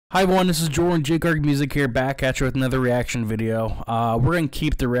Hi everyone, this is Jordan, JKarg Music here, back at you with another reaction video. We're going to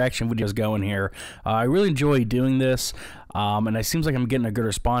keep the reaction videos going here. I really enjoy doing this, and it seems like I'm getting a good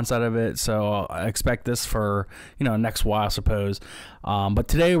response out of it, so I expect this for, next while, I suppose. But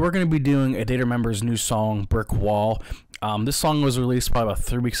today we're going to be doing ADTR member's new song, Brick Wall. This song was released probably about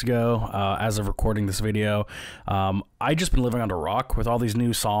 3 weeks ago, as of recording this video. I just been living under a rock with all these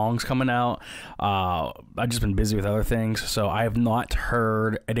new songs coming out. I've just been busy with other things, so I have not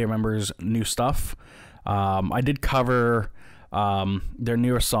heard ADTR members' new stuff. I did cover their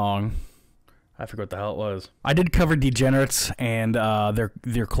newest song. I forgot what the hell it was. I did cover Degenerates and their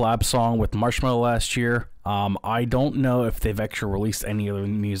collab song with Marshmello last year. I don't know if they've actually released any other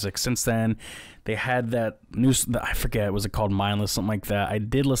music since then. They had that new, I forget, was it called Mindless, something like that. I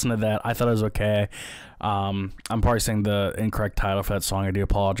did listen to that. I thought it was okay. I'm probably saying the incorrect title for that song. I do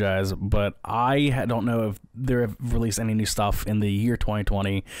apologize, but I don't know if they've released any new stuff in the year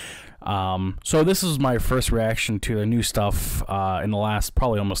 2020. So this is my first reaction to their new stuff in the last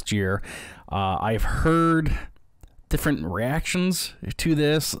probably almost year. I've heard different reactions to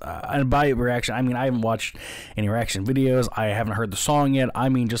this, and by reaction I mean I haven't watched any reaction videos. I haven't heard the song yet. I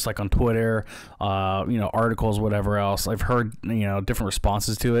mean just like on Twitter, articles, whatever else. I've heard different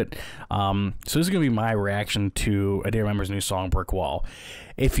responses to it. So this is gonna be my reaction to ADTR member's new song, Brick Wall.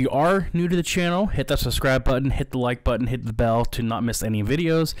 If you are new to the channel, hit that subscribe button, hit the like button, hit the bell to not miss any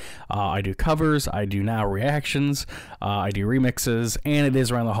videos. I do covers, I do now reactions, I do remixes, and it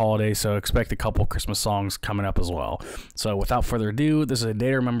is around the holidays, so expect a couple Christmas songs coming up as well. So without further ado, this is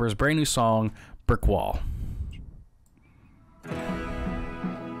ADTR member's brand new song, Brick Wall.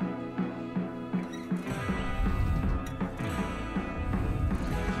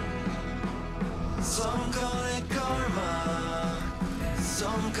 Some call it karma,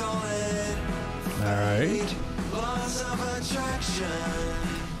 some call it Alright. laws of attraction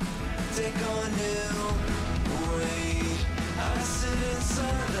take on new weight. I sit in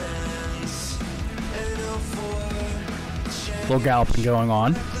silence and hope for change. Little galloping going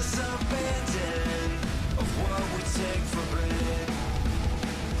on. Reckless abandon of what we take for granted.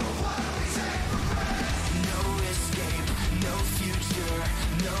 Of what we take for granted. No escape, no future,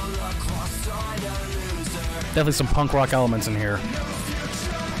 no luck lost on a loser. Definitely some punk rock elements in here.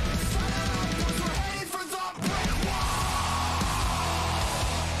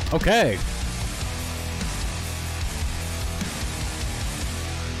 Okay.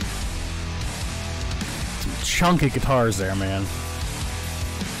 Some chunky guitars there, man.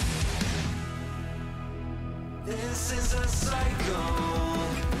 This is a cycle.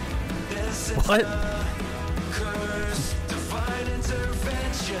 This is What? a curse. Divine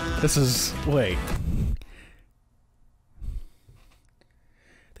intervention. This is... wait.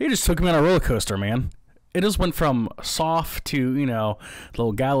 They just took me on a roller coaster, man. It just went from soft to,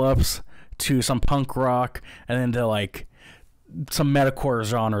 little gallops to some punk rock, and then to like some metalcore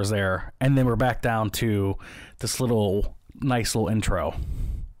genres there, and then we're back down to this nice little intro.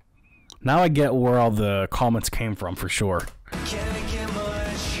 Now I get where all the comments came from for sure. Can't get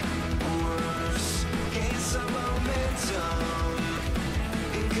much worse. Gain some momentum.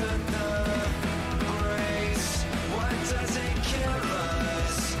 Cut the brakes. What doesn't kill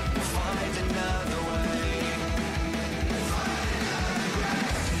us? We'll find another way.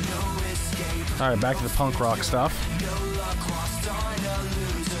 No escape. Alright, back to the punk rock stuff. No luck lost on a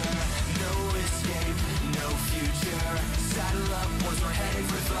loser. No escape, no future. Saddle up once we're heading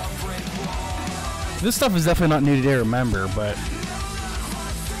for the brick wall. This stuff is definitely not new to remember, but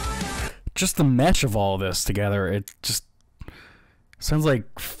just the mesh of all of this together, it just sounds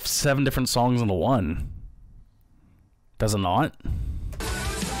like 7 different songs into one. Does it not?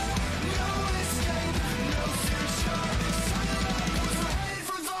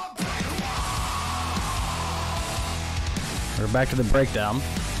 We're back to the breakdown.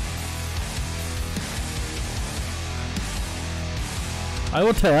 I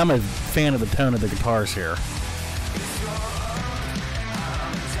will tell you, I'm a fan of the tone of the guitars here.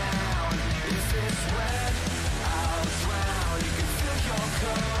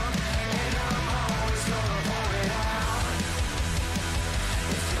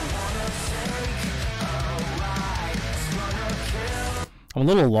 I'm a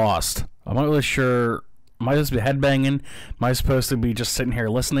little lost. I'm not really sure. Am I supposed to be headbanging? Am I supposed to be just sitting here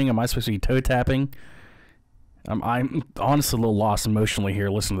listening? Am I supposed to be toe tapping? I'm honestly a little lost emotionally here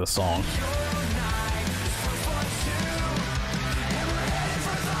listening to this song.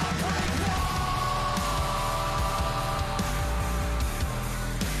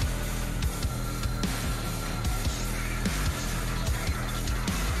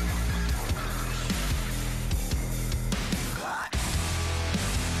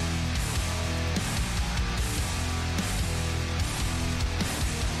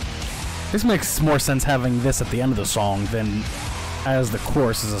 This makes more sense having this at the end of the song than as the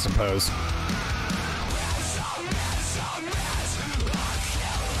choruses, I suppose.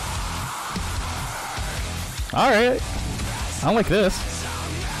 Alright. I like this.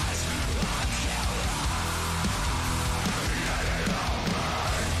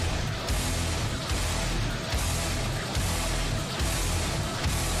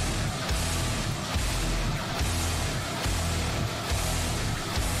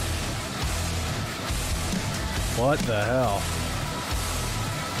 What the hell?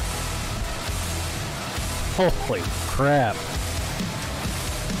 Holy crap.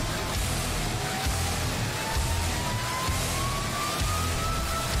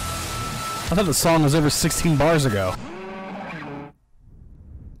 I thought the song was over 16 bars ago.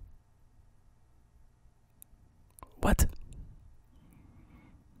 What?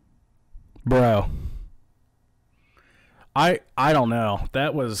 Bro. I don't know.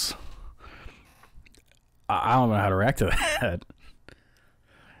 That was... I don't know how to react to that.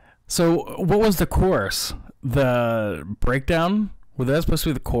 So, what was the chorus? The breakdown? Was that supposed to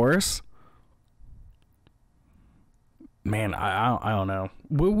be the chorus? Man, I don't know.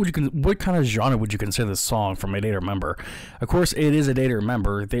 What kind of genre would you consider this song from A Day to Remember? Of course, it is A Day to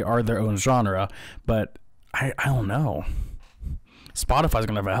Remember. They are their own genre, but I don't know. Spotify's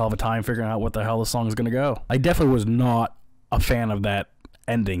gonna have a hell of a time figuring out what the hell the song is gonna go. I definitely was not a fan of that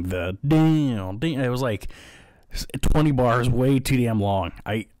ending. The damn, it was like 20 bars, way too damn long.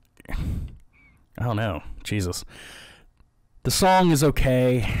 I don't know. Jesus. The song is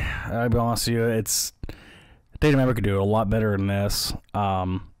okay. I'll be honest with you. It's Day to Remember could do it a lot better than this.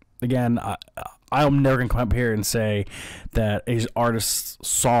 Again, I'm never gonna come up here and say that an artist's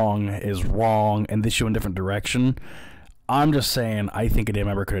song is wrong and they should go in a different direction. I'm just saying I think A Day to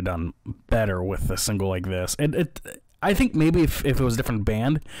Remember could have done better with a single like this. I think maybe if it was a different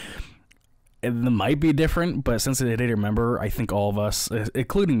band, it might be different, but since it's A Day to Remember, I think all of us,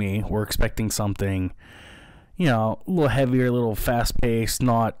 including me, were expecting something, you know, a little heavier, a little fast-paced,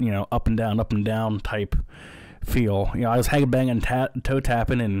 not, you know, up and down type feel. You know, I was hang-banging,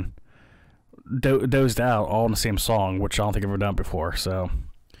 toe-tapping, and dozed out all in the same song, which I don't think I've ever done before, so...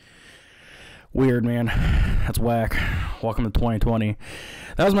 Weird, man. That's whack. Welcome to 2020.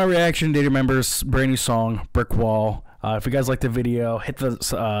 That was my reaction to Day to Remember's brand new song, Brick Wall. If you guys liked the video, hit the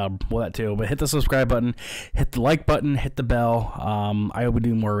hit the subscribe button, hit the like button, hit the bell. I hope we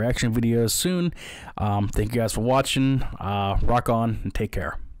do more reaction videos soon. Thank you guys for watching. Rock on and take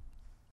care.